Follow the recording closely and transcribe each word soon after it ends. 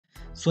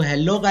So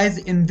hello guys,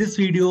 in this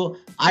video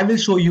I will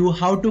show you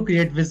how to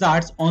create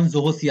wizards on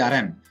Zoho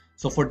CRM.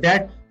 So for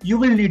that you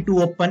will need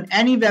to open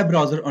any web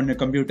browser on your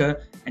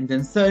computer and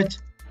then search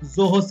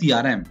Zoho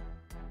CRM.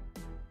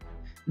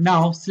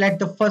 Now select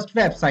the first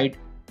website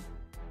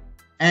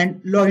and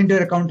log into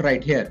your account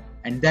right here,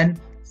 and then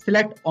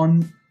select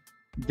on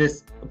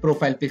this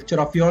profile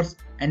picture of yours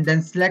and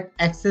then select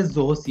Access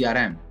Zoho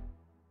CRM.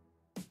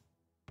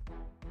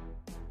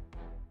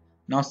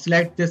 Now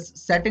select this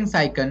settings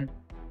icon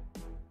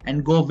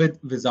and go with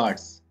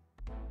wizards.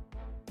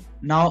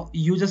 Now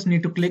you just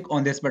need to click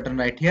on this button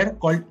right here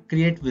called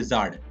create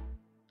wizard.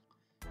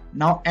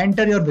 Now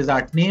enter your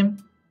wizard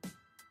name,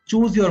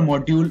 choose your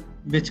module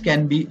which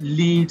can be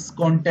leads,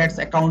 contacts,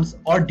 accounts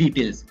or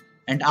details,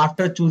 and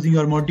after choosing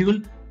your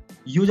module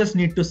you just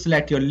need to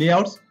select your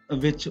layouts,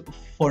 which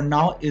for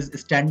now is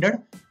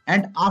standard,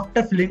 and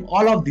after filling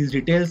all of these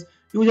details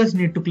you just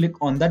need to click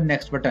on the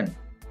next button.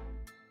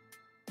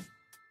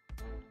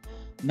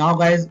 Now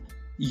guys,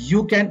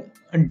 you can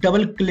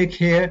double click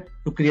here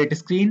to create a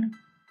screen,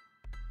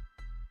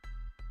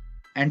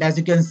 and as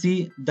you can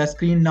see the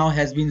screen now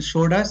has been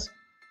showed us.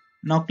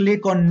 Now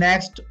click on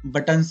next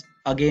buttons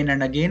again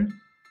and again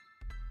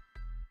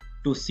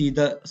to see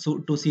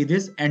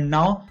this, and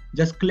now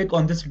just click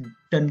on this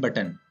done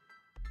button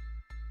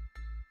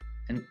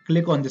and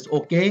click on this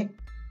OK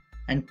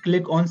and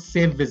click on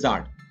save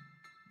wizard.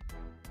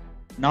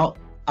 Now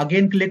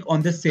again click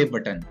on this save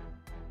button,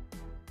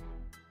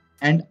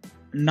 and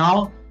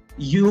now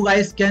you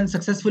guys can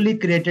successfully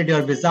created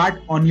your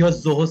wizard on your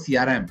Zoho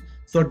CRM.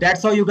 So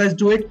that's how you guys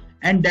do it,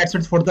 and that's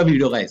it for the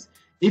video guys.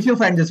 If you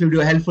find this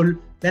video helpful,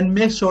 then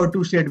make sure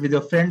to share it with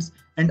your friends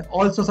and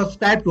also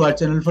subscribe to our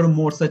channel for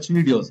more such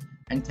videos.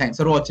 And thanks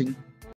for watching.